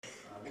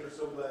We're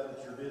so glad that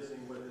you're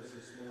visiting with us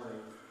this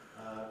morning.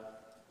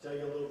 Tell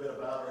you a little bit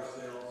about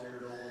ourselves here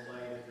at Olin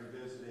Lane if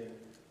you're visiting.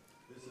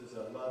 This is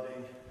a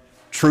loving,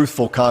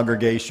 truthful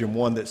congregation,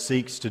 one that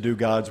seeks to do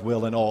God's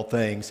will in all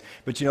things.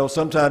 But you know,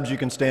 sometimes you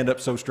can stand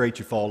up so straight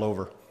you fall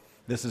over.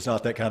 This is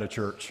not that kind of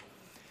church.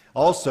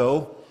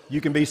 Also,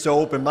 you can be so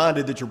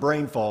open-minded that your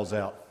brain falls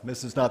out.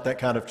 This is not that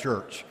kind of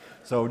church.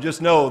 So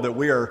just know that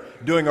we are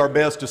doing our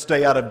best to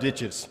stay out of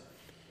ditches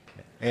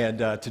and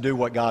to do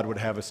what God would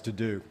have us to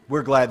do.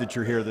 We're glad that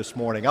you're here this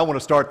morning. I want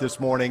to start this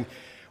morning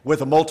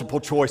with a multiple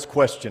choice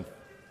question.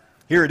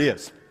 Here it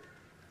is.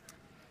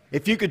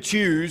 If you could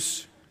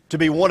choose to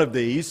be one of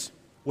these,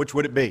 which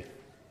would it be?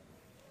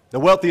 The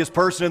wealthiest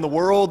person in the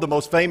world, the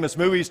most famous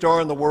movie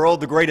star in the world,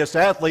 the greatest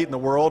athlete in the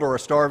world, or a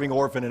starving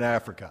orphan in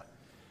Africa?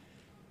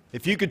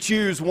 If you could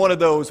choose one of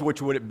those,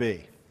 which would it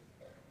be?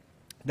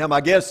 Now,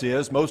 my guess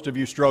is most of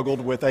you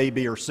struggled with A,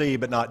 B, or C,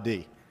 but not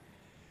D.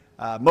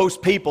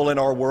 Most people in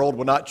our world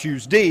will not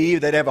choose D.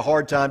 They'd have a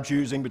hard time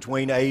choosing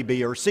between A,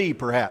 B, or C,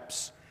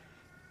 perhaps.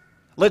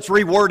 Let's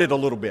reword it a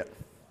little bit.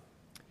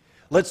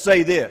 Let's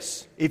say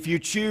this. If you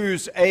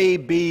choose A,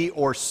 B,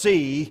 or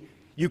C,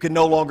 you can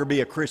no longer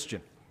be a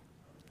Christian.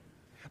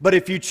 But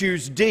if you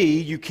choose D,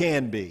 you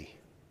can be.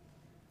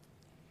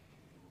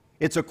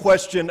 It's a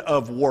question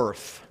of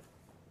worth.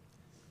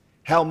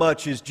 How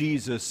much is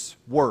Jesus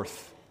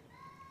worth?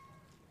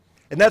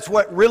 And that's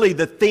what really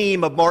the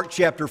theme of Mark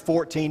chapter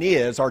 14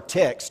 is, our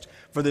text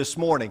for this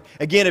morning.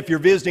 Again, if you're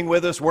visiting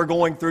with us, we're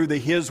going through the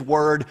His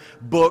Word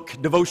book,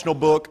 devotional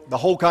book. The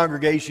whole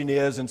congregation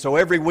is. And so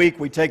every week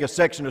we take a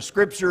section of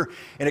Scripture,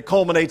 and it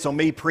culminates on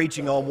me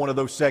preaching on one of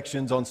those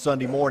sections on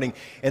Sunday morning.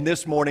 And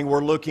this morning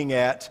we're looking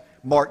at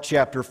Mark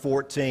chapter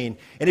 14.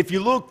 And if you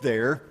look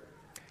there,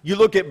 you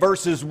look at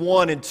verses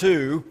 1 and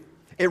 2,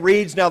 it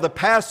reads, "Now the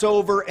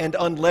Passover and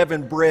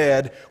unleavened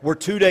bread were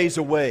 2 days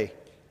away.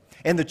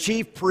 And the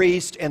chief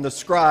priest and the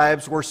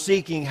scribes were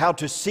seeking how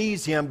to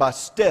seize him by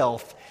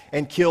stealth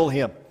and kill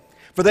him.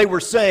 For they were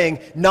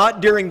saying,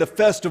 'Not during the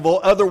festival,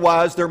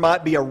 otherwise there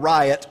might be a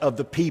riot of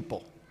the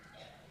people.'"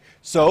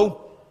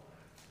 So,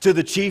 to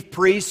the chief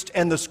priest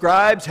and the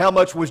scribes, how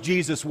much was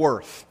Jesus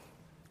worth?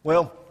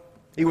 Well,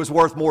 he was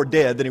worth more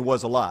dead than he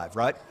was alive,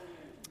 right?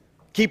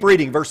 Keep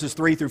reading verses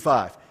 3 through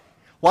 5.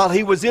 "While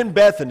he was in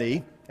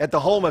Bethany, at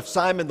the home of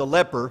Simon the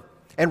leper,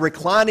 and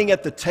reclining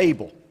at the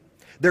table,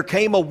 there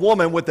came a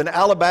woman with an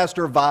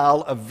alabaster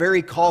vial of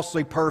very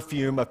costly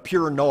perfume of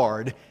pure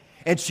nard,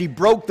 and she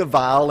broke the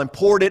vial and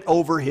poured it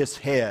over his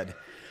head.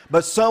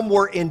 But some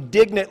were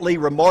indignantly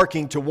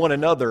remarking to one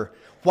another,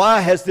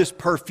 'Why has this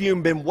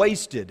perfume been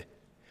wasted?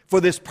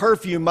 For this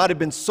perfume might have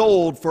been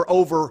sold for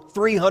over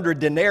 300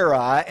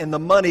 denarii and the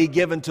money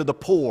given to the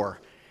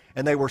poor.'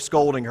 And they were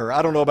scolding her."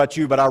 I don't know about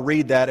you, but I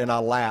read that and I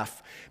laugh.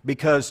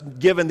 Because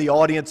given the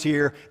audience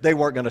here, they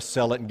weren't going to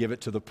sell it and give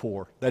it to the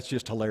poor. That's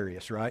just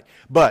hilarious, right?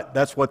 But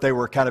that's what they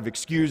were kind of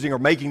excusing or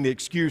making the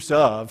excuse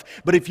of.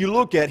 But if you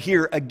look at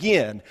here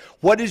again,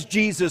 what is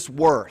Jesus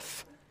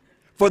worth?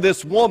 For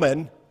this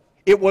woman,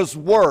 it was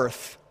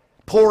worth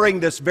pouring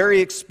this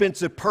very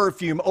expensive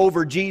perfume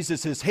over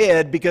Jesus'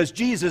 head, because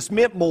Jesus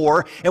meant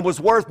more and was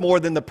worth more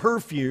than the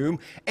perfume,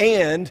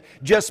 and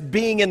just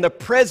being in the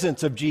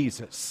presence of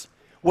Jesus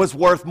was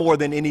worth more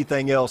than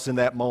anything else in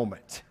that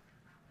moment.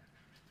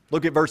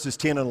 Look at verses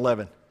 10 and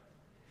 11.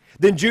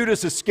 "Then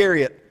Judas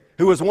Iscariot,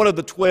 who was one of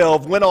the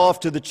 12, went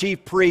off to the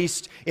chief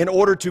priests in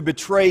order to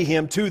betray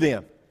him to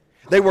them.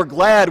 They were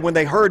glad when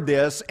they heard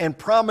this and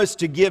promised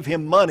to give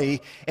him money,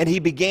 and he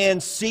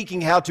began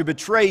seeking how to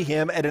betray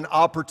him at an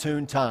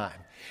opportune time."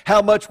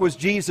 How much was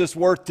Jesus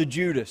worth to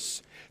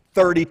Judas?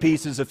 30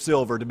 pieces of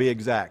silver to be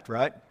exact,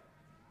 right?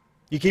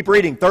 You keep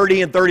reading,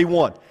 30 and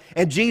 31.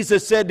 "And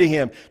Jesus said to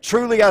him,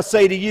 'Truly I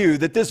say to you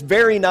that this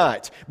very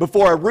night,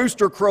 before a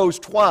rooster crows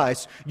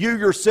twice, you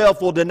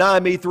yourself will deny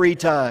me 3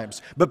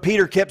 times.' But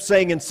Peter kept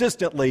saying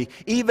insistently,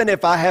 'Even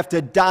if I have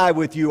to die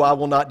with you, I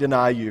will not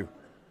deny you.'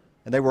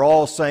 And they were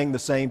all saying the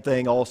same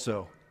thing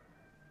also."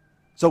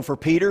 So for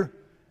Peter,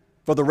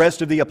 for the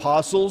rest of the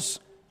apostles,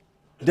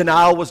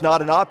 denial was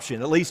not an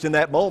option, at least in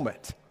that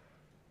moment.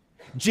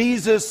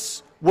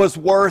 Jesus was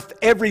worth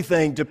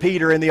everything to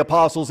Peter and the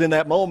apostles in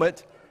that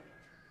moment.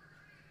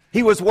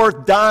 He was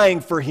worth dying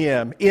for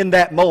him in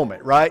that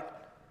moment, right?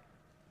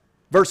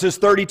 Verses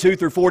 32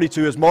 through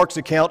 42 is Mark's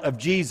account of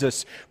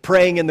Jesus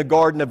praying in the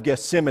Garden of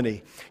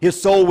Gethsemane.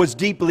 His soul was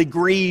deeply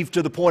grieved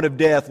to the point of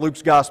death,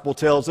 Luke's gospel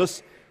tells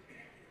us.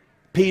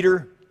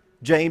 Peter,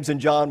 James,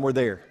 and John were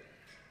there.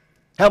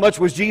 How much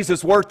was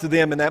Jesus worth to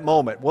them in that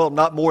moment? Well,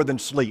 not more than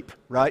sleep,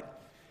 right?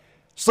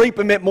 Sleep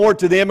meant more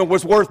to them and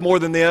was worth more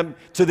than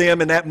to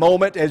them in that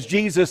moment, as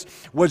Jesus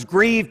was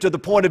grieved to the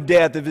point of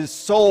death, as his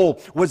soul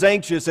was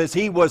anxious, as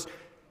he was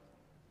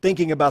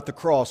thinking about the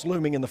cross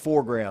looming in the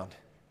foreground.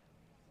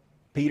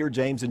 Peter,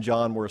 James, and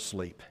John were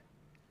asleep.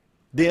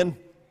 Then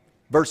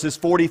Verses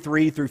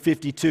 43 through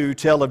 52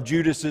 tell of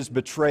Judas's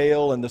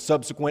betrayal and the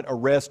subsequent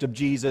arrest of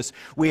Jesus.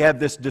 We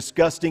have this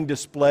disgusting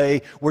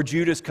display where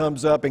Judas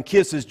comes up and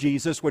kisses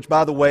Jesus, which,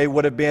 by the way,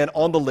 would have been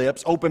on the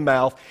lips, open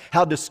mouth.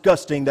 How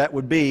disgusting that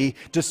would be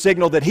to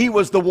signal that he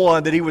was the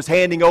one that he was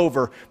handing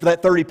over for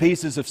that 30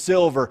 pieces of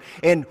silver.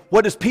 And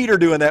what does Peter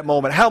do in that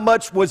moment? How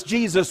much was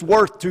Jesus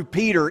worth to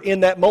Peter in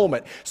that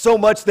moment? So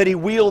much that he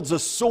wields a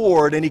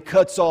sword and he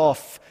cuts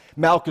off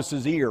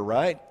Malchus's ear,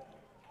 right?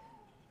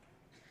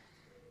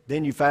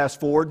 Then you fast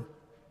forward,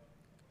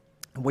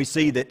 and we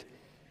see that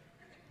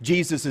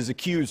Jesus'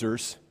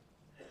 accusers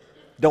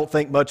don't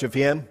think much of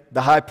him.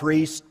 The high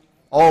priest,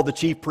 all the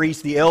chief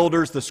priests, the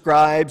elders, the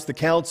scribes, the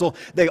council,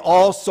 they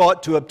all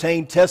sought to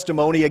obtain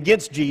testimony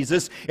against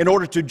Jesus in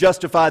order to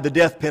justify the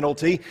death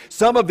penalty.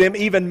 Some of them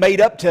even made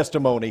up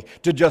testimony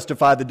to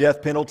justify the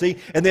death penalty.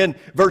 And then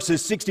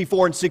verses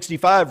 64 and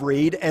 65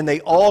 read, "And they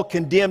all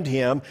condemned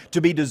him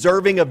to be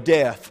deserving of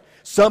death.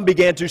 Some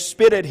began to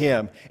spit at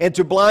him and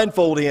to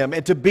blindfold him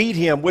and to beat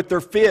him with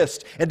their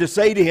fists and to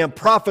say to him,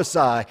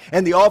 'Prophesy.'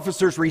 And the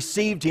officers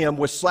received him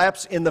with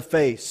slaps in the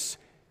face."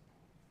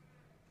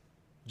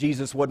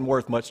 Jesus wasn't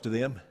worth much to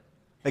them.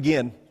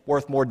 Again,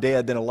 worth more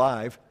dead than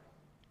alive.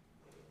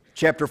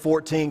 Chapter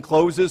 14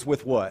 closes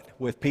with what?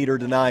 With Peter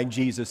denying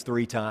Jesus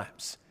 3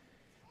 times.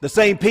 The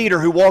same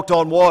Peter who walked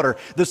on water,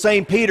 the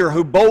same Peter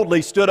who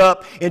boldly stood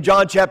up in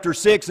John chapter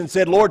 6 and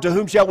said, "Lord, to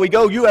whom shall we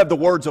go? You have the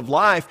words of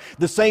life."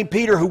 The same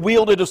Peter who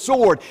wielded a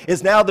sword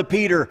is now the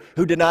Peter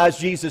who denies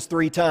Jesus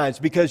 3 times.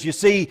 Because you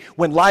see,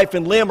 when life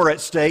and limb are at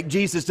stake,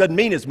 Jesus doesn't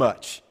mean as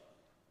much.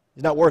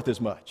 He's not worth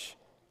as much.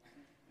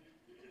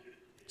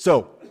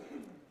 So,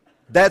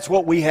 that's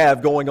what we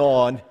have going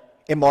on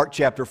in Mark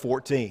chapter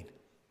 14.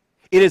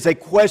 It is a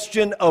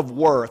question of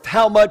worth.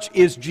 How much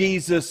is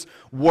Jesus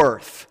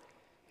worth?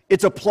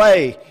 It's a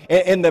play,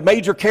 and the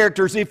major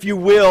characters, if you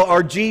will,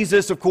 are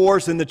Jesus, of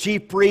course, and the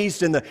chief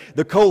priest and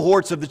the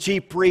cohorts of the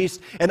chief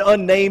priest, an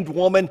unnamed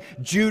woman,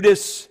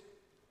 Judas,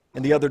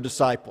 and the other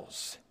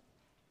disciples.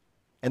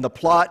 And the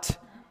plot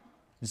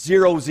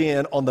zeroes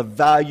in on the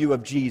value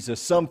of Jesus.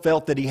 Some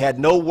felt that he had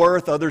no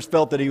worth. Others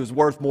felt that he was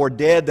worth more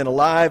dead than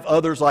alive.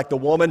 Others, like the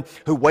woman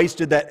who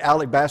wasted that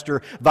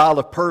alabaster vial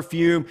of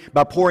perfume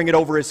by pouring it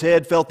over his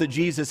head, felt that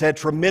Jesus had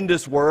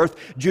tremendous worth.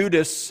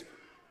 Judas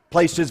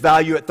placed his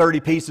value at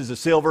 30 pieces of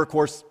silver. Of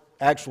course,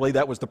 actually,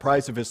 that was the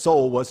price of his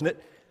soul, wasn't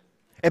it?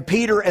 And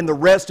Peter and the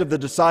rest of the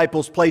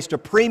disciples placed a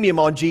premium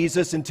on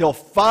Jesus until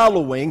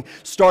following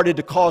started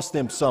to cost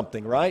them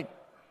something, right?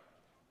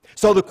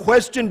 So the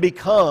question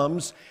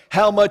becomes,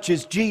 how much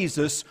is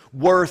Jesus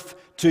worth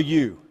to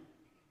you?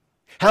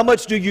 How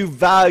much do you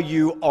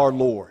value our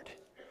Lord?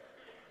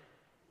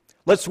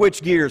 Let's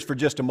switch gears for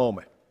just a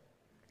moment.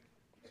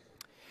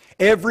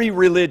 Every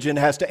religion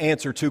has to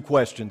answer 2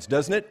 questions,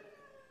 doesn't it?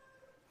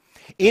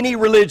 Any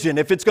religion,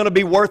 if it's going to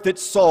be worth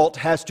its salt,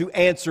 has to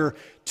answer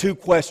 2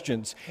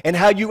 questions. And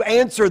how you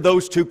answer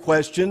those 2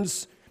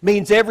 questions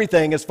means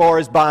everything as far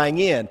as buying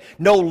in.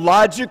 No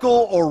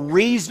logical or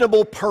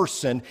reasonable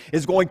person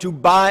is going to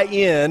buy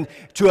in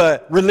to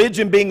a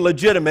religion being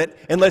legitimate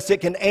unless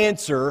it can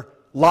answer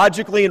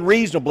logically and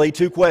reasonably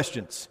 2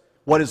 questions.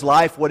 What is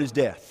life? What is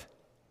death?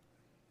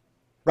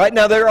 Right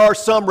now, there are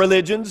some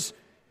religions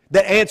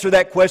that answer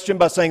that question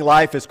by saying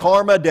life is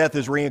karma, death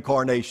is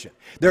reincarnation.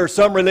 There are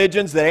some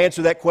religions that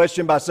answer that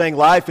question by saying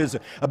life is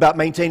about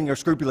maintaining a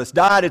scrupulous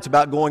diet, it's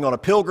about going on a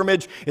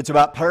pilgrimage, it's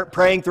about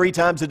praying 3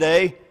 times a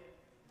day.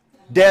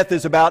 Death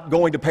is about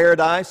going to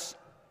paradise.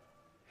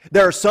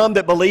 There are some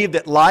that believe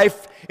that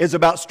life is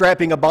about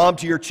strapping a bomb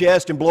to your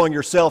chest and blowing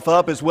yourself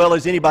up, as well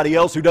as anybody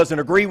else who doesn't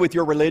agree with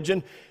your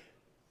religion.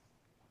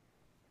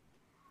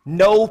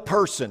 No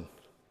person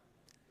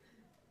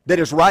that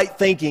is right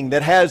thinking,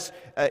 that has,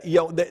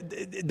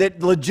 that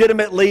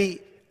legitimately,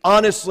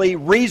 honestly,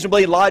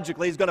 reasonably,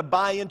 logically is going to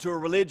buy into a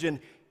religion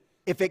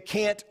if it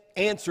can't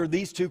answer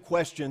these 2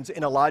 questions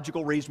in a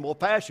logical, reasonable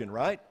fashion,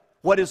 right?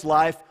 What is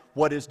life?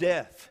 What is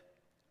death?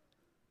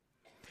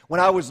 When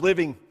I was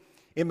living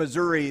in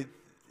Missouri,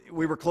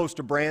 we were close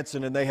to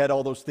Branson, and they had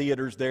all those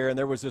theaters there, and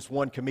there was this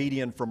one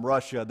comedian from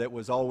Russia that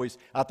was always,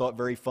 I thought,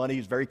 very funny. He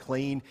was very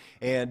clean,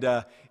 and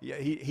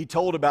he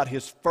told about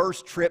his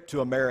first trip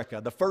to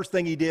America. The first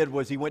thing he did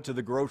was he went to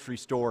the grocery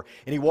store,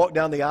 and he walked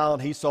down the aisle,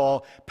 and he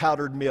saw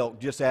powdered milk,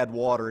 just add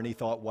water, and he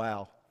thought,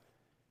 wow.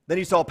 Then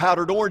he saw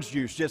powdered orange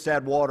juice, just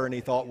add water, and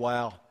he thought,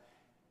 wow.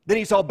 Then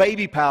he saw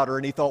baby powder,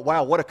 and he thought,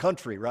 wow, what a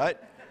country, right?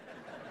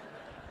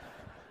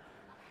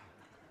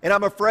 And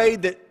I'm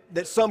afraid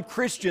that some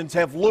Christians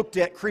have looked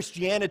at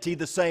Christianity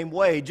the same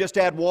way. Just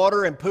add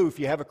water and poof,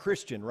 you have a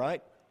Christian,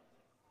 right?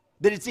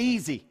 That it's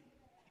easy.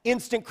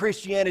 Instant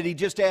Christianity,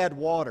 just add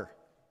water.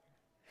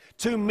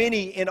 Too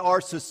many in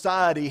our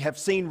society have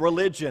seen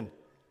religion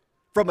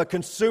from a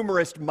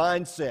consumerist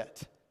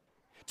mindset.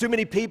 Too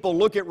many people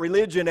look at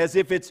religion as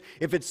if it's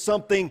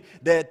something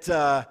that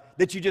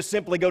you just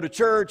simply go to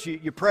church,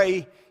 you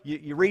pray,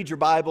 you read your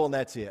Bible, and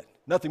that's it.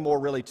 Nothing more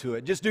really to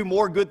it. Just do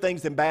more good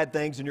things than bad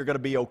things, and you're going to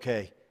be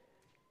okay.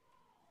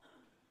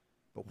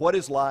 But what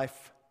is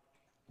life?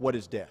 What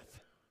is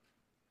death?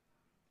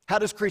 How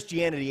does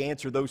Christianity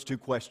answer those two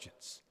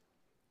questions?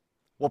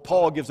 Well,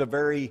 Paul gives a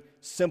very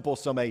simple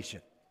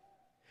summation.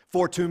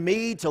 For to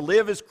me, to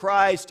live is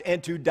Christ,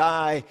 and to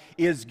die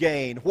is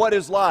gain. What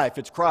is life?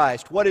 It's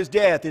Christ. What is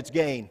death? It's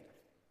gain.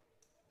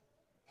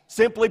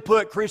 Simply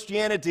put,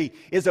 Christianity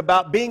is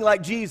about being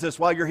like Jesus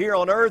while you're here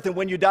on earth, and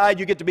when you die,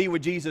 you get to be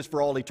with Jesus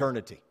for all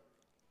eternity.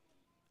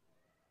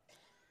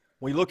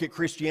 When you look at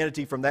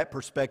Christianity from that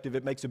perspective,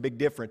 it makes a big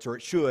difference, or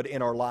it should,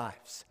 in our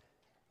lives.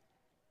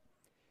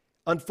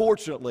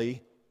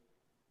 Unfortunately,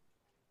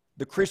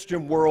 the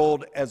Christian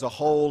world as a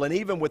whole, and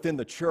even within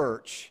the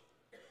church,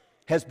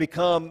 has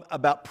become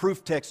about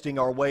proof texting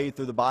our way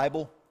through the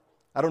Bible.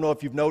 I don't know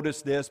if you've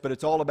noticed this, but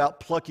it's all about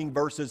plucking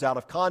verses out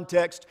of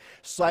context,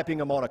 slapping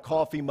them on a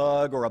coffee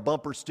mug or a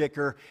bumper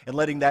sticker, and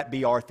letting that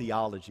be our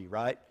theology,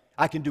 right?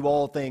 I can do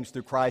all things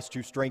through Christ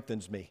who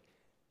strengthens me.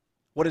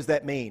 What does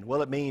that mean?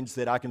 Well, it means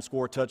that I can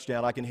score a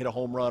touchdown, I can hit a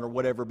home run or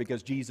whatever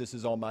because Jesus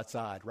is on my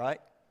side,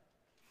 right?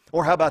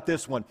 Or how about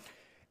this one?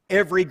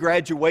 Every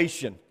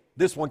graduation,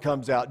 this one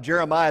comes out,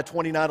 Jeremiah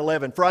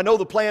 29:11. For I know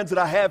the plans that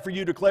I have for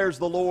you, declares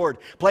the Lord.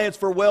 Plans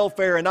for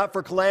welfare and not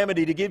for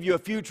calamity, to give you a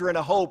future and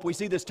a hope. We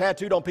see this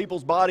tattooed on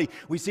people's body.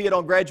 We see it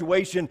on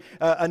graduation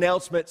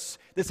announcements.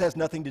 This has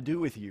nothing to do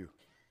with you.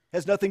 It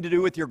has nothing to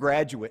do with your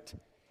graduate.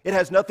 It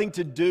has nothing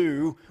to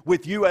do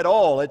with you at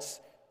all. It's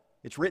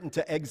written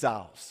to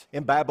exiles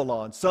in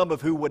Babylon, some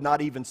of who would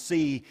not even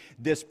see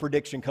this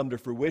prediction come to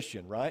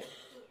fruition, right?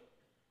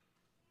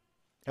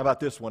 How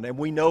about this one? And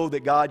we know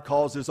that God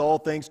causes all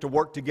things to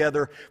work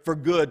together for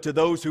good to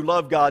those who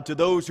love God, to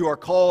those who are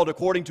called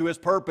according to His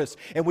purpose.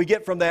 And we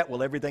get from that,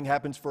 well, everything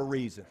happens for a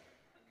reason.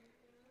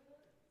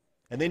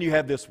 And then you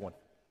have this one.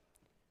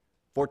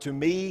 For to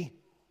me,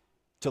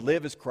 to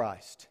live is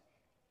Christ,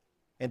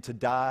 and to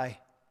die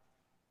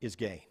is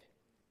gain.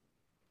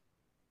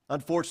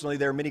 Unfortunately,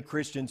 there are many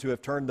Christians who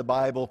have turned the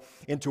Bible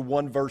into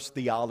one-verse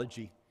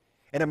theology.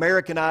 And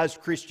Americanized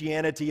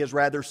Christianity is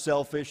rather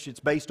selfish. It's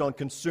based on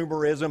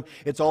consumerism.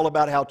 It's all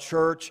about how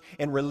church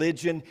and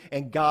religion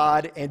and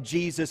God and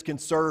Jesus can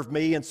serve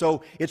me. And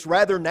so it's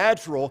rather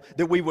natural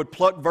that we would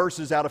pluck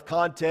verses out of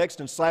context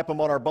and slap them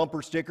on our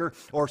bumper sticker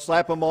or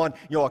slap them on,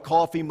 a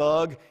coffee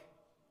mug.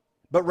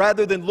 But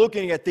rather than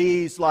looking at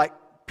these like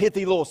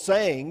pithy little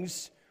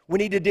sayings, we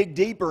need to dig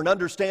deeper and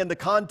understand the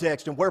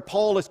context and where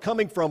Paul is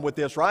coming from with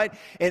this, right?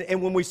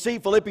 And when we see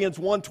Philippians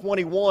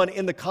 1:21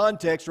 in the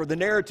context or the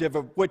narrative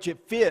of which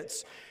it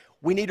fits,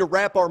 we need to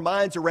wrap our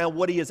minds around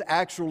what he is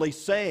actually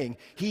saying.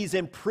 He's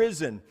in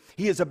prison.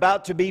 He is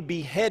about to be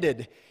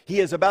beheaded. He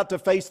is about to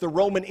face the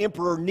Roman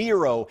Emperor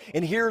Nero.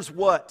 And here's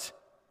what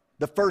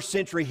the first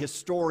century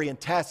historian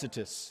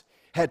Tacitus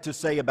had to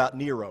say about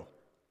Nero.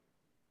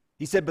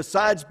 He said,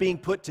 besides being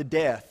put to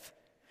death,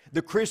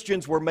 the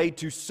Christians were made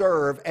to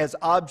serve as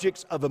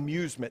objects of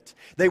amusement.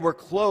 They were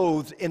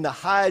clothed in the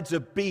hides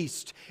of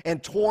beasts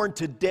and torn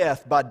to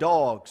death by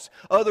dogs.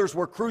 Others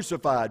were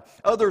crucified.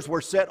 Others were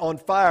set on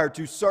fire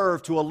to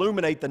serve to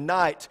illuminate the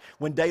night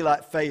when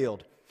daylight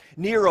failed.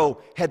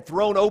 Nero had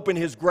thrown open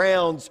his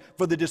grounds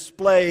for the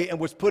display and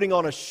was putting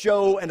on a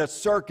show and a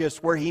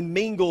circus where he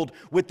mingled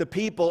with the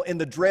people in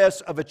the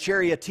dress of a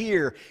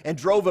charioteer and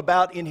drove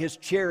about in his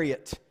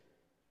chariot.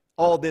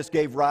 All this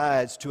gave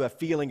rise to a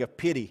feeling of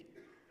pity.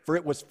 For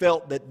it was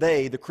felt that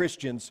they, the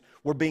Christians,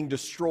 were being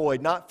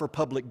destroyed not for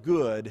public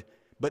good,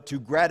 but to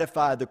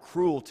gratify the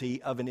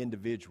cruelty of an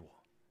individual.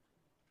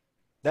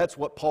 That's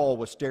what Paul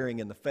was staring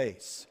in the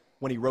face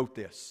when he wrote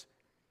this.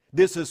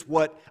 This is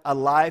what a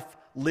life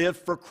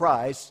lived for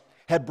Christ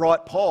had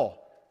brought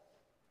Paul.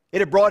 It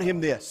had brought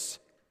him this.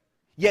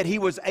 Yet he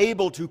was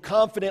able to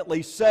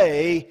confidently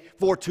say,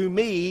 for to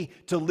me,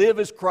 to live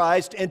is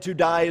Christ and to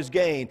die is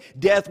gain.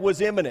 Death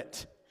was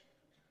imminent.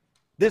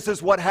 This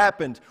is what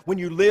happened when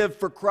you live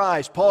for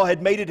Christ. Paul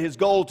had made it his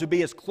goal to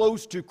be as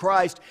close to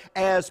Christ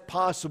as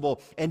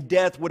possible, and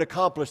death would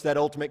accomplish that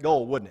ultimate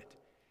goal, wouldn't it?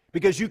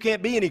 Because you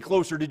can't be any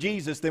closer to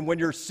Jesus than when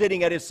you're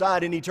sitting at His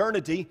side in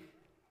eternity.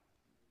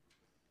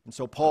 And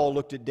so Paul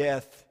looked at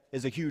death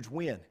as a huge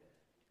win.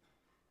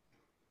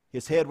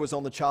 His head was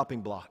on the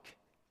chopping block,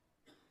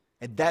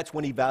 and that's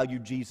when he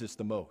valued Jesus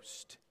the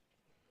most.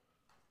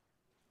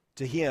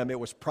 To him, it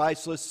was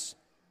priceless.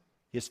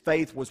 His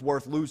faith was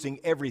worth losing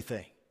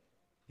everything,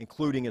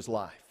 including his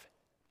life.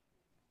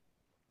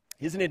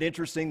 Isn't it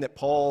interesting that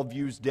Paul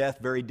views death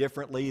very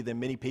differently than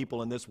many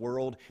people in this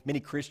world, many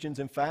Christians,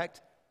 in fact?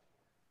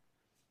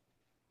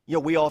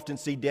 We often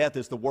see death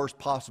as the worst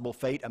possible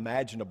fate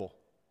imaginable.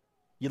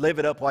 You live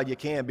it up while you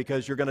can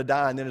because you're going to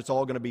die and then it's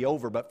all going to be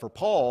over. But for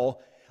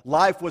Paul,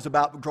 life was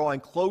about drawing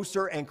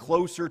closer and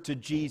closer to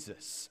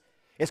Jesus,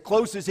 as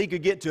close as he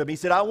could get to him. He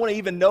said, I want to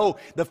even know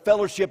the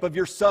fellowship of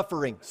your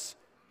sufferings.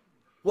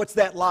 What's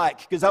that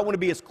like? Because I want to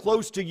be as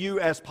close to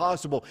you as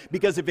possible.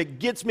 Because if it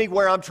gets me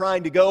where I'm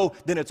trying to go,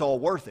 then it's all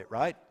worth it,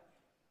 right?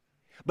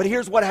 But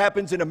here's what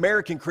happens in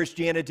American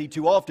Christianity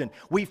too often.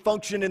 We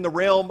function in the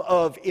realm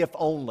of if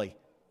only.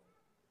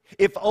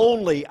 If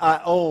only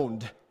I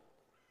owned,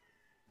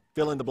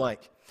 fill in the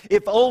blank.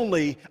 If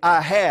only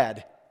I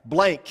had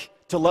blank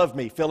to love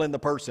me, fill in the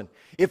person.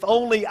 If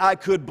only I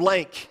could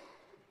blank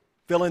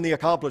fill in the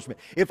accomplishment.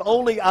 If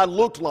only I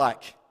looked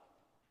like,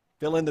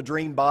 fill in the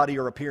dream body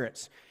or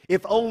appearance.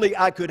 If only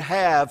I could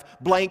have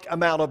blank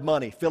amount of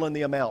money, fill in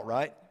the amount,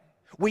 right?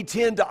 We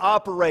tend to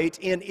operate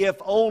in if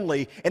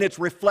only, and it's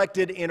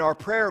reflected in our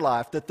prayer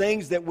life. The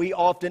things that we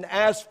often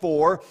ask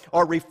for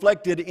are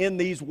reflected in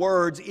these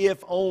words,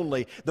 if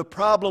only. The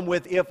problem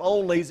with if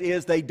onlys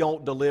is they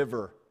don't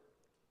deliver.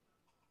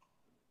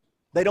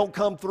 They don't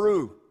come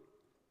through.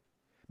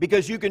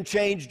 Because you can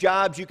change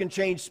jobs, you can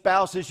change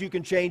spouses, you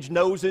can change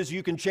noses,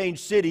 you can change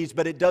cities,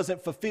 but it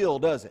doesn't fulfill,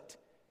 does it?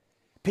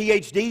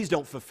 PhDs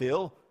don't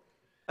fulfill.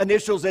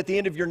 Initials at the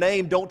end of your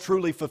name don't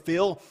truly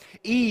fulfill.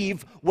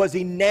 Eve was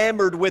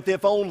enamored with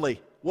if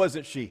only,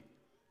 wasn't she?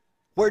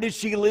 Where did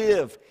she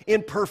live?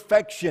 In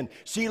perfection.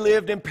 She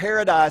lived in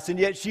paradise, and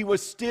yet she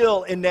was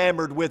still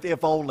enamored with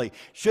if only.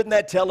 Shouldn't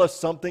that tell us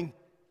something?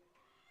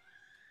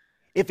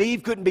 If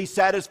Eve couldn't be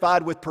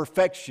satisfied with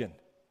perfection,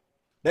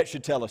 that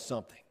should tell us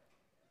something.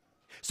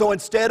 So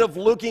instead of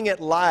looking at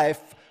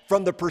life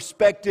from the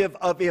perspective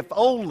of if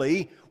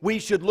only, we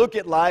should look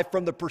at life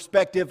from the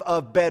perspective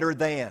of better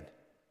than.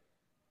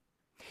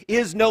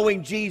 Is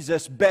knowing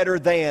Jesus better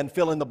than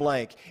fill in the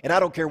blank? And I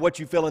don't care what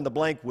you fill in the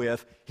blank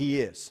with,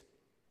 He is.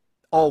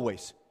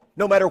 Always.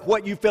 No matter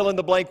what you fill in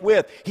the blank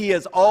with, He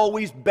is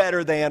always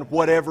better than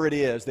whatever it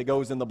is that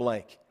goes in the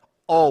blank.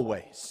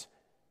 Always.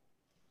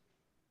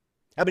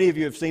 How many of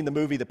you have seen the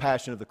movie The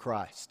Passion of the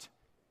Christ?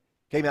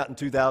 Came out in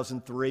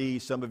 2003.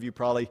 Some of you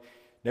probably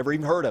never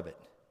even heard of it.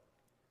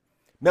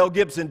 Mel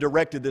Gibson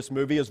directed this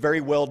movie. It was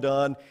very well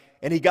done.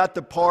 And he got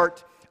the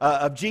part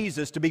of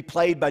Jesus to be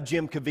played by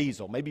Jim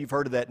Caviezel. Maybe you've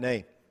heard of that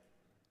name.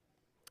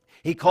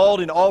 He called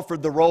and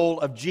offered the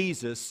role of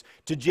Jesus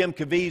to Jim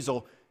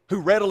Caviezel, who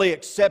readily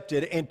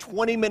accepted. And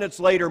 20 minutes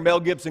later, Mel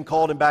Gibson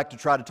called him back to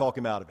try to talk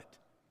him out of it.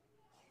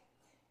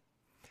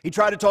 He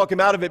tried to talk him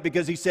out of it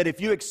because he said,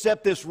 if you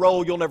accept this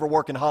role, you'll never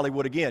work in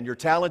Hollywood again. You're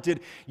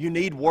talented, you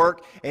need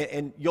work,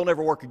 and you'll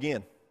never work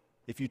again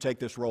if you take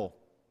this role.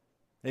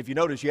 And if you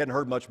notice, you hadn't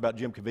heard much about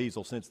Jim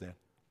Caviezel since then.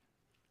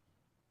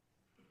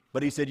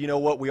 But he said, you know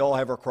what? We all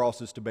have our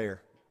crosses to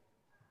bear.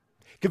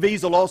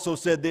 Caviezel also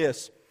said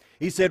this.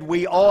 He said,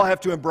 we all have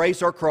to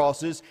embrace our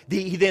crosses.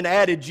 He then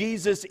added,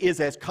 Jesus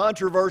is as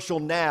controversial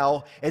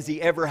now as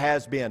He ever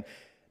has been.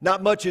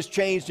 Not much has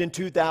changed in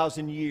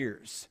 2,000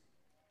 years.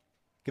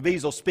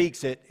 Caviezel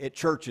speaks at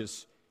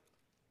churches.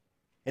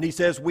 And he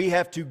says, we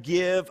have to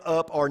give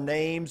up our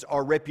names,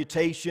 our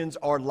reputations,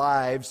 our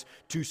lives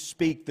to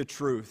speak the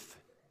truth.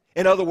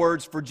 In other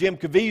words, for Jim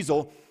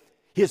Caviezel,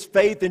 his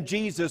faith in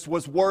Jesus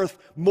was worth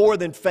more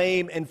than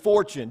fame and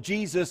fortune.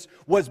 Jesus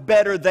was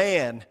better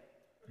than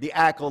the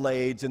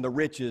accolades and the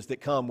riches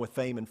that come with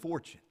fame and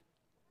fortune.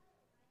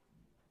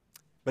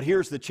 But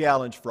here's the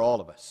challenge for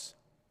all of us.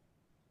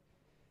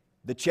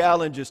 The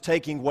challenge is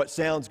taking what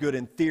sounds good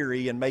in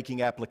theory and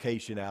making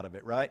application out of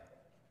it, right?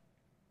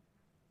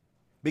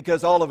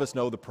 Because all of us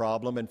know the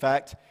problem. In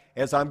fact,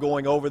 as I'm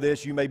going over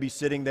this, you may be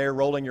sitting there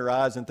rolling your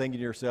eyes and thinking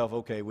to yourself,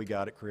 okay, we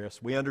got it,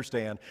 Chris. We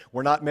understand.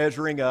 We're not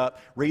measuring up.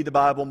 Read the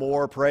Bible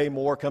more, pray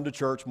more, come to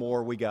church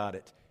more. We got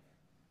it.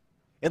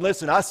 And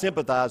listen, I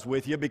sympathize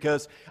with you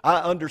because I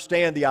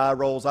understand the eye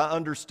rolls. I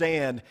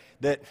understand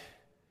that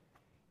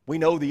we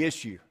know the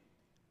issue.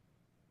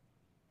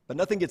 But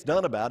nothing gets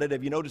done about it.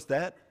 Have you noticed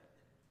that?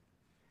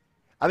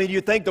 I mean,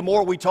 you'd think the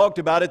more we talked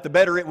about it, the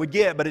better it would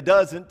get, but it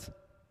doesn't.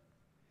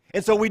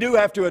 And so we do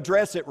have to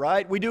address it,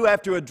 right? We do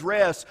have to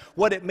address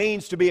what it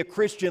means to be a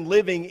Christian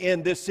living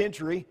in this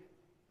century.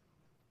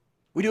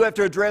 We do have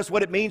to address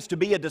what it means to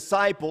be a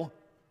disciple.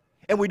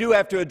 And we do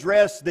have to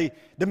address the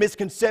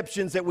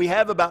misconceptions that we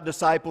have about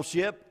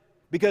discipleship,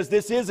 because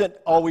this isn't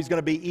always going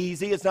to be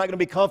easy. It's not going to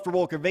be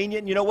comfortable or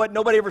convenient. And you know what?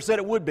 Nobody ever said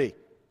it would be.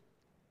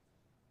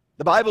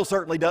 The Bible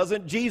certainly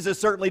doesn't. Jesus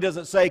certainly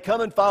doesn't say,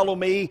 come and follow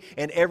me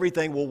and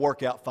everything will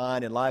work out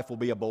fine and life will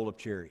be a bowl of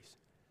cherries.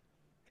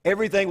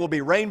 Everything will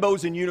be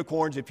rainbows and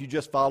unicorns if you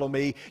just follow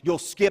me. You'll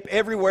skip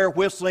everywhere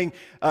whistling,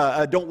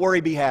 don't worry,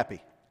 be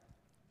happy.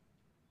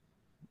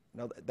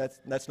 No,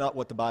 that's not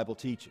what the Bible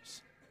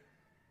teaches.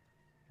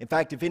 In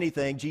fact, if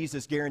anything,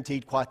 Jesus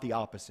guaranteed quite the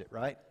opposite,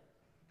 right?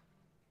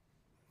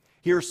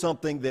 Here's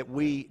something that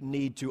we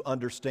need to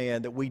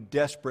understand, that we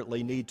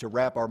desperately need to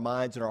wrap our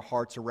minds and our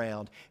hearts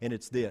around, and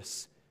it's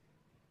this.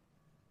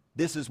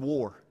 This is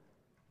war.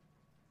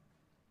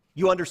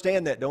 You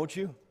understand that, don't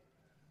you?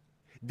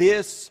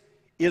 This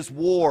is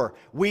war.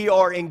 We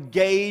are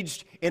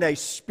engaged in a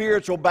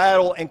spiritual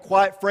battle, and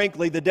quite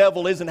frankly, the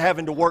devil isn't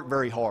having to work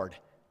very hard.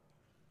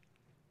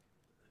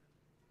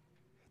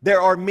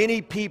 There are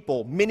many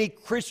people, many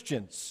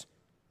Christians,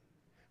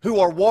 who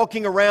are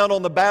walking around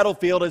on the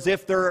battlefield as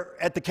if they're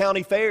at the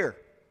county fair.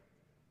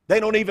 They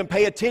don't even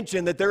pay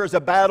attention that there is a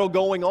battle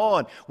going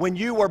on. When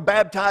you were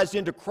baptized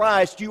into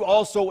Christ, you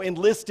also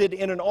enlisted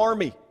in an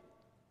army.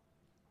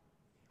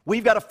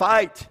 We've got to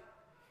fight.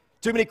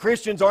 Too many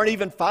Christians aren't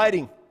even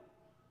fighting.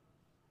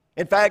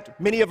 In fact,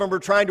 many of them are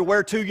trying to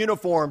wear two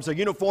uniforms, a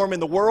uniform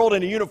in the world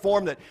and a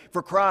uniform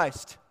for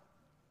Christ.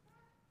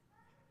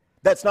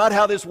 That's not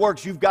how this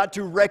works. You've got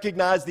to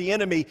recognize the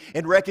enemy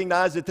and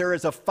recognize that there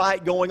is a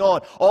fight going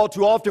on. All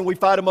too often we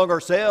fight among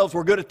ourselves.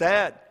 We're good at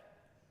that.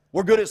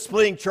 We're good at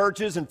splitting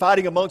churches and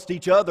fighting amongst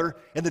each other,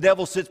 and the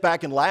devil sits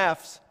back and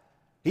laughs.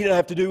 He doesn't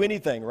have to do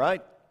anything,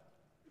 right?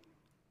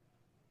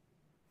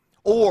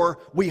 Or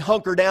we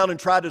hunker down and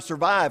try to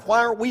survive. Why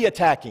aren't we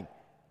attacking?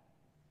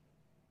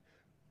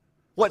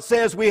 What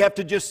says we have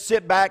to just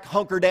sit back,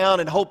 hunker down,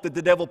 and hope that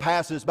the devil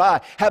passes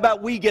by? How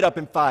about we get up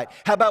and fight?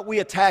 How about we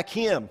attack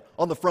him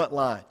on the front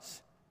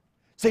lines?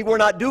 See, we're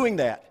not doing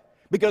that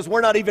because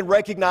we're not even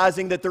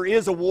recognizing that there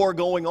is a war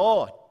going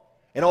on,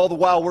 and all the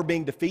while we're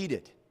being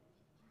defeated.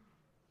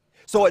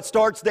 So it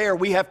starts there.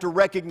 We have to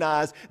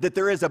recognize that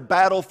there is a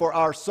battle for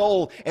our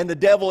soul, and the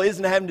devil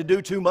isn't having to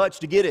do too much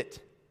to get it.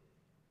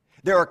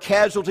 There are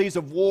casualties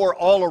of war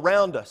all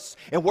around us,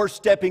 and we're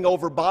stepping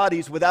over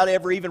bodies without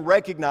ever even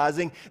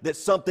recognizing that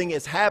something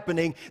is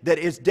happening that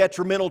is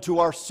detrimental to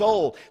our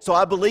soul. So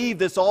I believe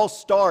this all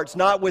starts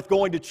not with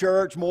going to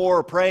church more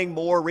or praying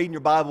more, reading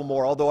your Bible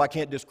more, although I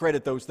can't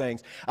discredit those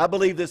things. I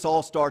believe this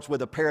all starts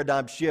with a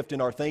paradigm shift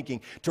in our thinking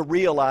to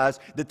realize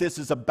that this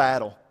is a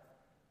battle.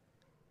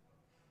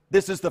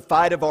 This is the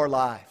fight of our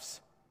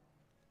lives.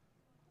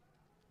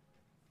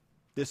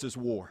 This is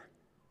war.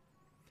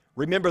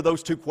 Remember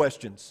those two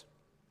questions.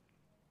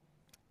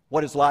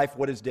 What is life?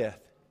 What is death?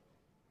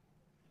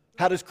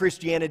 How does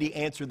Christianity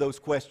answer those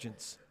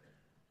questions?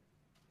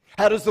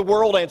 How does the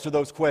world answer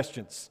those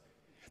questions?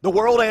 The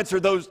world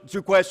answers those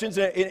two questions,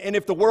 and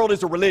if the world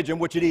is a religion,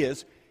 which it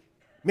is,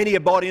 many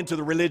have bought into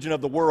the religion of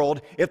the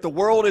world. If the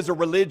world is a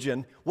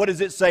religion, what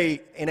does it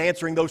say in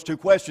answering those two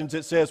questions?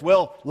 It says,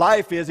 well,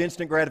 life is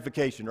instant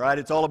gratification, right?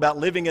 It's all about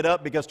living it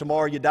up because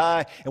tomorrow you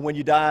die, and when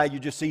you die, you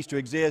just cease to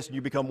exist, and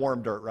you become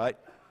worm dirt, right?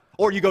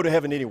 Or you go to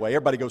heaven anyway.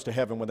 Everybody goes to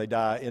heaven when they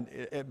die,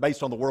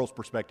 based on the world's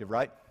perspective,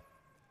 right?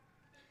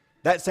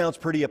 That sounds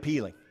pretty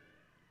appealing.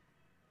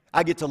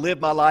 I get to live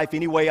my life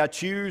any way I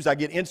choose. I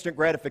get instant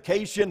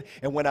gratification,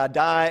 and when I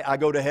die, I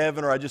go to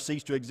heaven or I just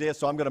cease to exist,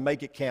 so I'm going to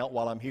make it count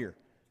while I'm here.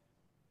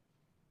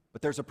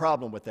 But there's a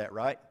problem with that,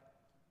 right?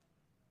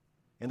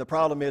 And the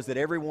problem is that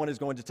everyone is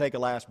going to take a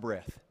last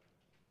breath.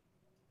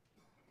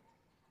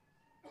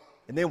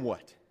 And then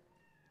what?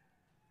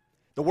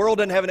 The world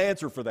doesn't have an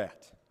answer for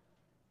that.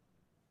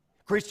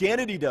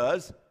 Christianity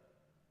does.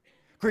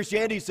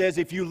 Christianity says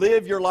if you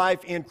live your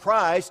life in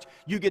Christ,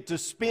 you get to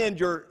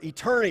spend your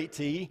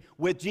eternity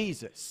with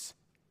Jesus.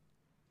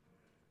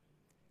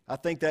 I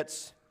think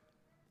that's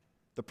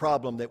the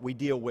problem that we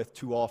deal with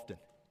too often,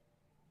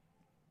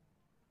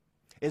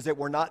 is that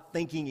we're not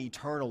thinking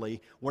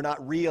eternally. We're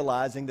not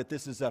realizing that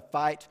this is a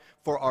fight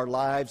for our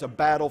lives, a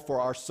battle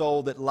for our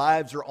soul, that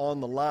lives are on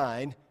the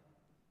line.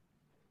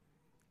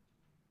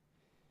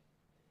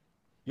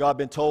 You know, I've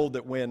been told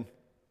that when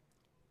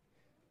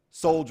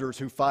soldiers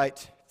who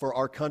fight for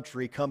our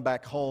country come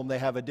back home, they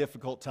have a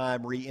difficult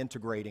time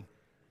reintegrating.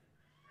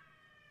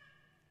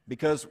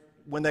 Because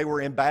when they were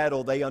in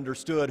battle, they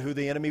understood who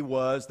the enemy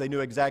was. They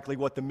knew exactly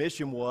what the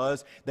mission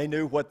was. They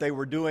knew what they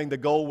were doing. The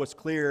goal was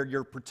clear.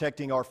 You're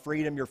protecting our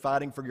freedom. You're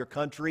fighting for your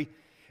country.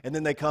 And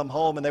then they come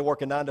home and they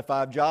work a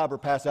 9-to-5 job or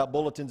pass out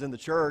bulletins in the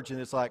church.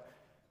 And it's like,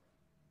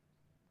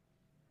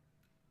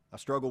 I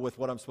struggle with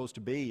what I'm supposed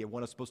to be and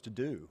what I'm supposed to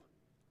do.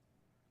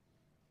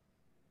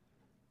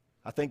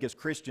 I think as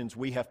Christians,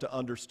 we have to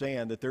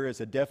understand that there is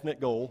a definite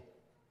goal.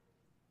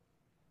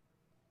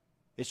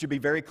 It should be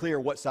very clear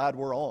what side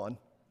we're on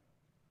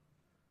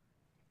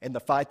and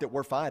the fight that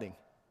we're fighting.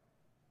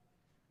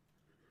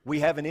 We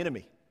have an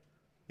enemy.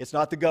 It's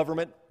not the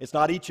government. It's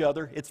not each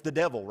other. It's the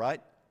devil,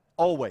 right?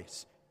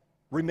 Always.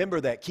 Remember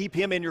that. Keep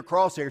him in your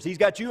crosshairs. He's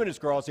got you in his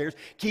crosshairs.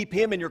 Keep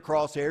him in your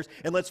crosshairs,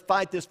 and let's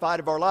fight this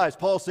fight of our lives.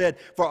 Paul said,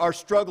 for our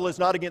struggle is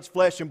not against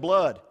flesh and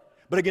blood,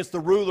 but against the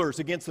rulers,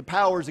 against the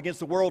powers, against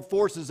the world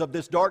forces of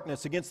this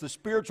darkness, against the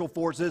spiritual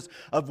forces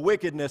of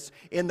wickedness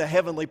in the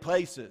heavenly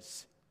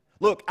places.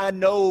 Look, I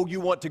know you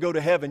want to go to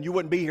heaven. You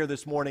wouldn't be here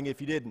this morning if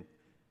you didn't.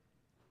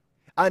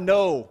 I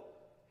know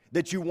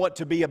that you want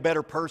to be a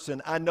better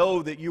person. I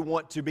know that you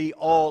want to be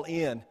all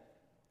in.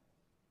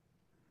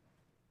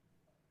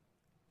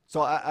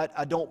 So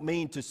I don't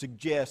mean to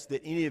suggest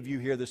that any of you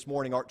here this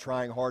morning aren't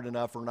trying hard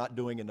enough or not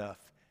doing enough.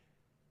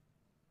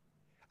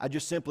 I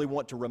just simply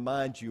want to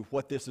remind you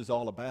what this is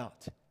all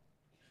about.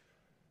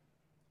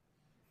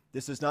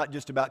 This is not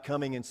just about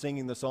coming and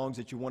singing the songs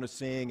that you want to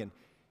sing and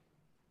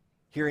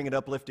hearing an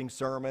uplifting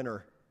sermon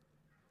or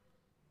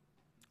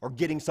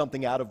getting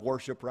something out of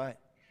worship, right?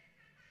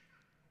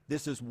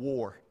 This is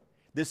war.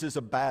 This is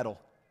a battle.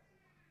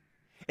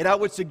 And I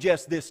would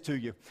suggest this to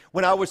you.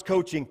 When I was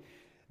coaching,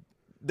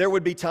 there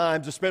would be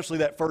times, especially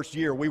that first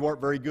year, we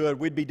weren't very good.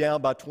 We'd be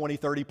down by 20,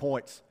 30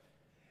 points.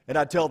 And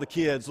I'd tell the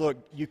kids, look,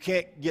 you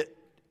can't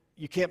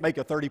make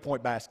a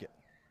 30-point basket.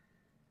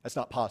 That's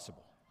not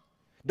possible.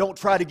 Don't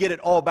try to get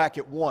it all back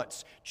at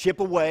once. Chip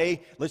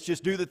away. Let's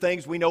just do the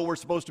things we know we're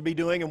supposed to be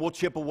doing, and we'll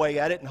chip away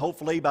at it. And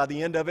hopefully by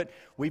the end of it,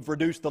 we've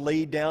reduced the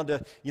lead down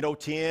to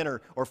 10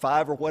 or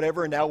 5 or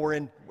whatever, and now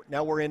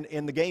we're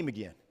in the game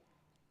again.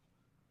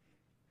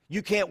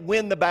 You can't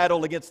win the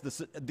battle against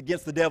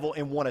the devil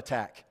in one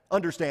attack.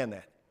 Understand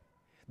that.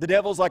 The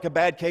devil's like a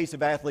bad case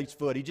of athlete's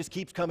foot. He just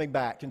keeps coming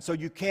back. And so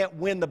you can't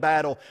win the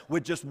battle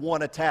with just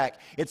one attack.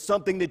 It's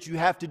something that you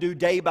have to do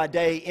day by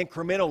day,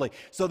 incrementally,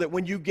 so that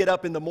when you get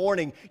up in the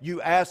morning,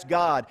 you ask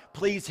God,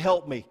 please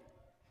help me.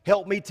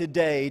 Help me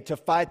today to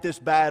fight this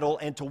battle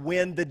and to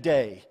win the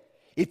day.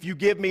 If you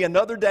give me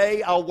another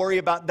day, I'll worry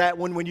about that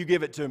one when you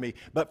give it to me.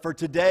 But for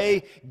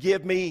today,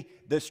 give me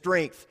the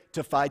strength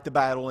to fight the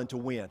battle and to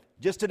win.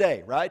 Just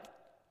today, right?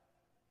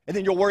 And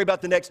then you'll worry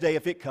about the next day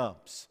if it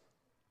comes.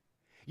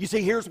 You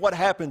see, here's what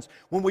happens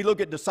when we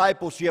look at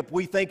discipleship.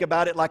 We think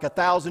about it like a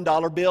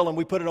 $1,000 bill, and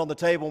we put it on the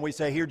table and we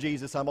say, here,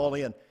 Jesus, I'm all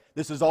in.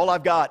 This is all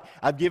I've got.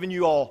 I've given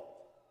you all.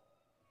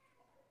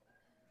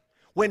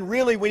 When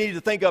really we need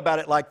to think about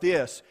it like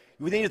this.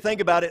 We need to think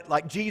about it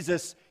like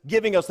Jesus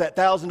giving us that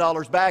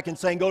 $1,000 back and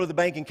saying, go to the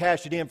bank and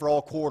cash it in for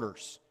all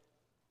quarters.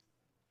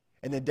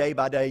 And then day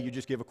by day, you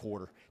just give a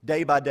quarter.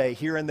 Day by day,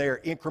 here and there,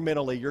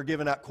 incrementally, you're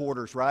giving out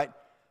quarters, right?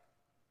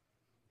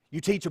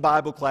 You teach a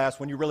Bible class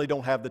when you really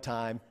don't have the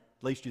time.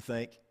 At least you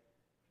think.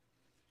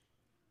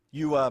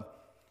 You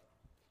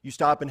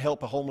stop and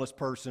help a homeless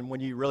person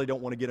when you really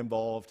don't want to get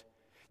involved.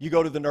 You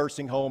go to the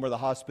nursing home or the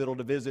hospital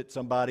to visit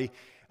somebody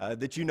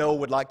that you know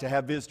would like to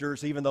have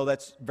visitors, even though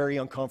that's very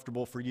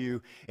uncomfortable for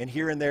you. And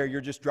here and there,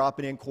 you're just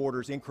dropping in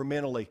quarters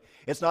incrementally.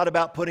 It's not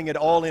about putting it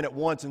all in at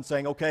once and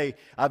saying, okay,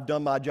 I've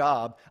done my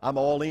job, I'm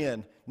all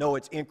in. No,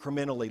 it's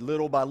incrementally,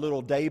 little by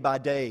little, day by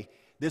day.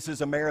 This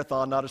is a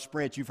marathon, not a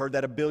sprint. You've heard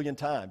that a billion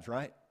times,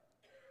 right?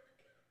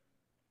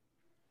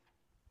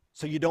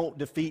 So you don't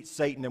defeat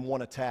Satan in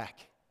one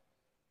attack.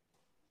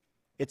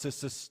 It's a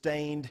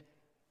sustained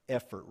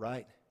effort,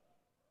 right?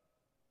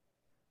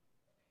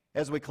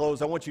 As we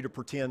close, I want you to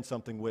pretend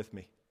something with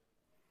me.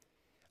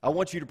 I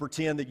want you to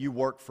pretend that you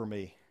work for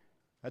me.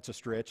 That's a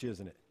stretch,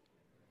 isn't it?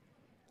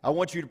 I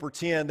want you to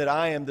pretend that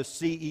I am the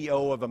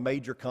CEO of a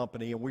major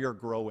company and we are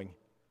growing.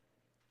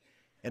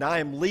 And I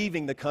am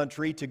leaving the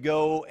country to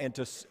go and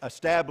to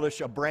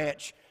establish a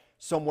branch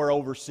somewhere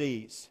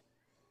overseas.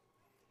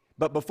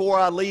 But before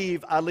I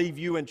leave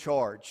you in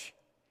charge.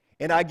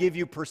 And I give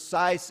you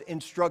precise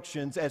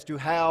instructions as to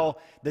how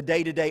the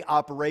day-to-day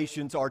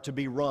operations are to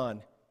be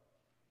run.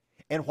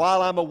 And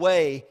while I'm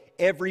away,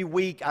 every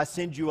week I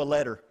send you a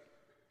letter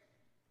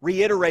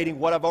reiterating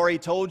what I've already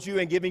told you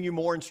and giving you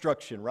more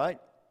instruction, right?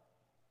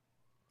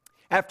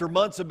 After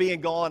months of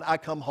being gone, I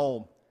come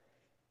home.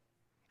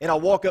 And I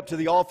walk up to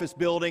the office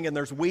building and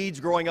there's weeds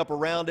growing up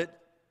around it.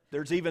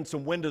 There's even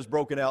some windows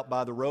broken out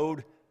by the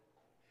road.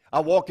 I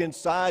walk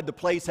inside, the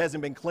place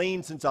hasn't been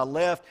cleaned since I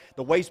left.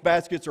 The waste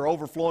baskets are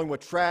overflowing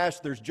with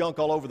trash. There's junk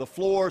all over the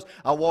floors.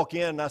 I walk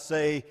in and I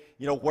say,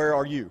 where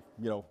are you?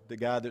 The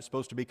guy that's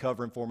supposed to be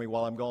covering for me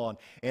while I'm gone.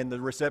 And the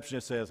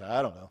receptionist says,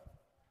 I don't know.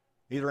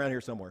 He's around here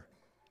somewhere.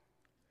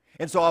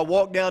 And so I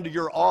walk down to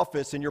your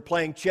office and you're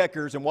playing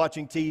checkers and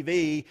watching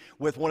TV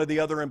with one of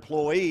the other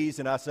employees.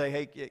 And I say,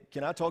 hey,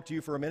 can I talk to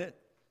you for a minute?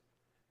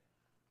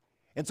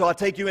 And so I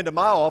take you into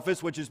my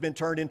office, which has been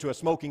turned into a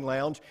smoking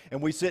lounge,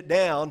 and we sit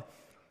down.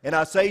 And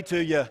I say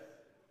to you,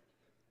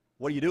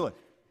 what are you doing?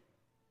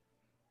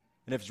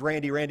 And if it's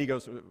Randy, Randy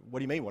goes, what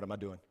do you mean, what am I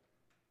doing?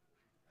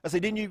 I say,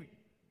 didn't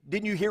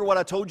you hear what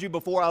I told you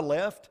before I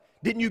left?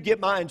 Didn't you get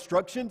my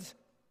instructions?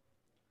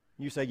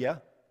 You say, yeah.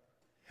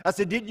 I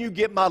said, didn't you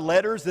get my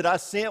letters that I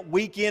sent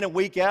week in and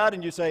week out?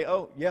 And you say,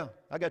 oh, yeah,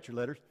 I got your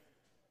letters.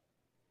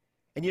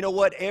 And you know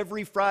what?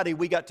 Every Friday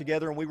we got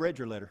together and we read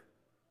your letter.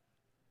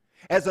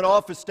 As an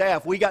office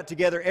staff, we got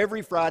together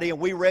every Friday and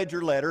we read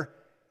your letter.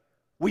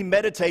 We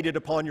meditated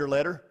upon your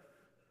letter.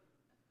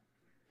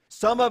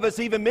 Some of us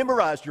even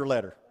memorized your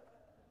letter.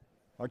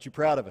 Aren't you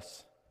proud of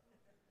us?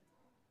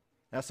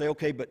 And I say,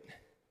 okay, but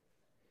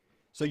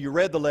so you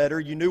read the letter,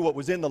 you knew what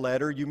was in the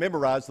letter, you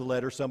memorized the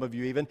letter, some of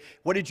you even.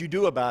 What did you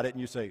do about it? And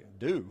you say,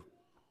 do?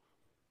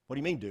 What do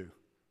you mean do?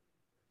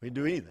 We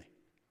didn't do anything.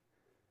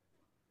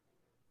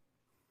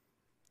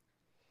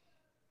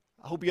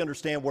 I hope you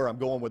understand where I'm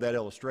going with that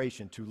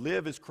illustration. To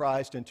live is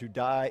Christ and to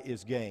die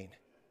is gain.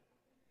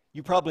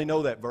 You probably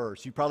know that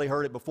verse. You probably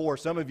heard it before.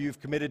 Some of you have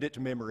committed it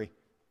to memory.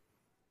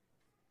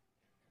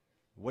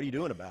 What are you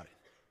doing about it?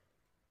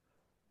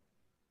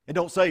 And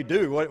don't say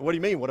do. What do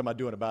you mean, what am I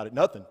doing about it?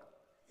 Nothing.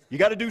 You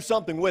got to do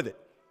something with it.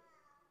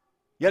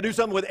 You got to do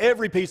something with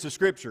every piece of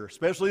Scripture,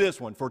 especially this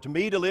one. For to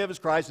me to live is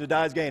Christ and to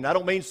die is gain. I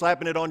don't mean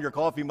slapping it on your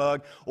coffee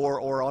mug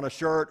or on a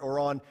shirt or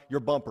on your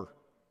bumper.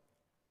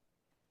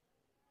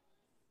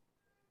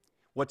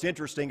 What's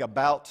interesting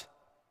about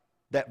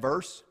that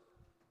verse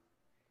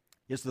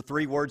is the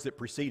three words that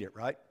precede it,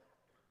 right?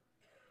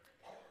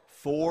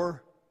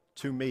 For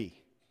to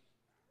me.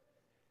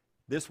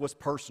 This was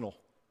personal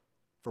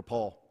for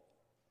Paul.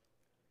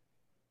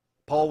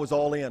 Paul was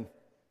all in.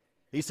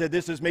 He said,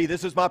 this is me.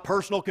 This is my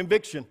personal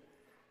conviction.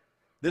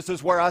 This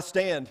is where I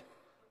stand.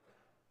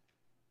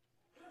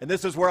 And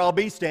this is where I'll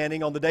be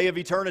standing on the day of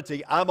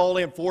eternity. I'm all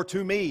in. For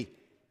to me.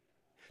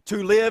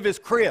 To live is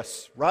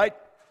Chris, right?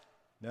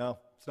 No,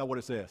 it's not what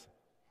it says.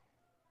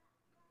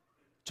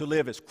 To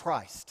live is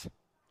Christ.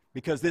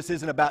 Because this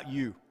isn't about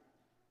you.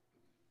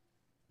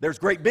 There's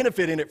great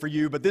benefit in it for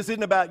you, but this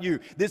isn't about you.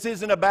 This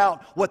isn't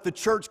about what the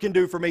church can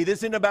do for me. This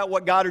isn't about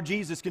what God or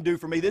Jesus can do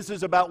for me. This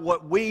is about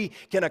what we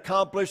can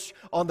accomplish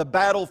on the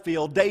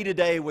battlefield day to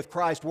day with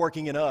Christ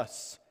working in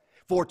us.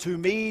 For to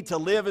me, to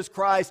live is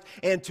Christ,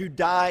 and to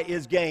die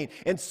is gain.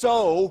 And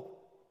so,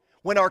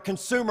 when our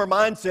consumer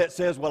mindset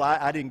says, well,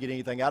 I didn't get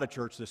anything out of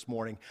church this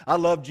morning. I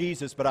love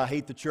Jesus, but I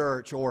hate the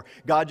church. Or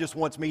God just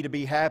wants me to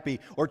be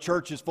happy. Or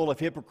church is full of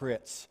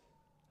hypocrites.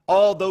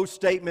 All those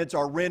statements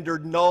are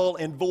rendered null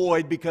and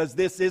void because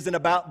this isn't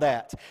about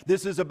that.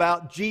 This is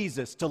about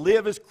Jesus. To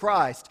live is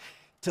Christ.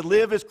 To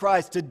live is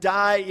Christ. To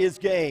die is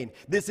gain.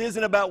 This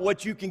isn't about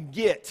what you can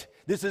get.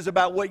 This is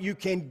about what you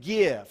can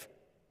give.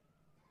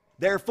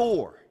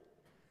 Therefore,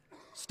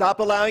 stop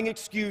allowing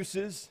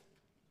excuses.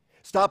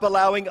 Stop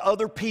allowing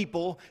other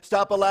people.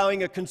 Stop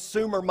allowing a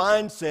consumer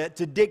mindset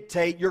to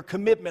dictate your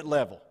commitment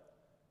level.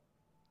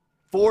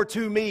 For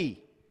to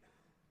me,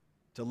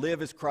 to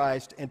live is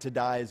Christ and to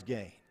die is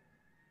gain.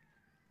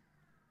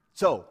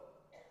 So,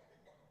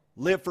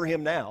 live for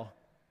Him now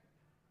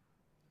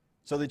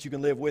so that you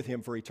can live with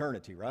Him for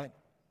eternity, right?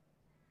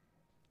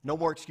 No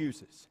more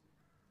excuses.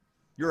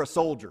 You're a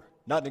soldier,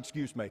 not an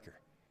excuse maker.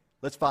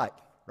 Let's fight,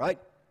 right?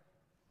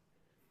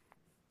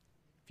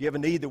 If you have a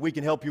need that we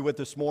can help you with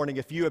this morning,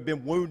 if you have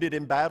been wounded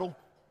in battle,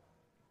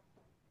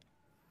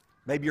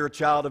 maybe you're a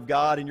child of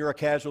God and you're a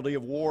casualty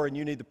of war and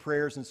you need the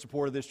prayers and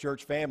support of this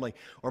church family.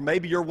 Or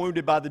maybe you're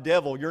wounded by the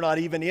devil. You're not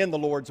even in the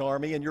Lord's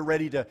army and you're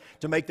ready to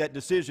make that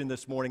decision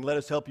this morning. Let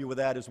us help you with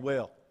that as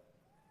well.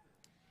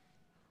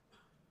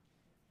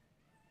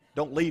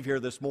 Don't leave here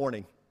this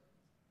morning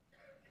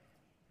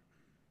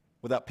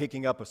without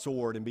picking up a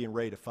sword and being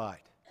ready to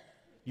fight.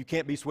 You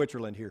can't be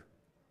Switzerland here.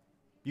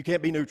 You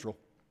can't be neutral.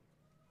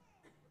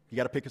 You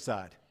got to pick a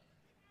side.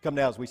 Come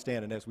now as we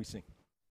stand and as we sing.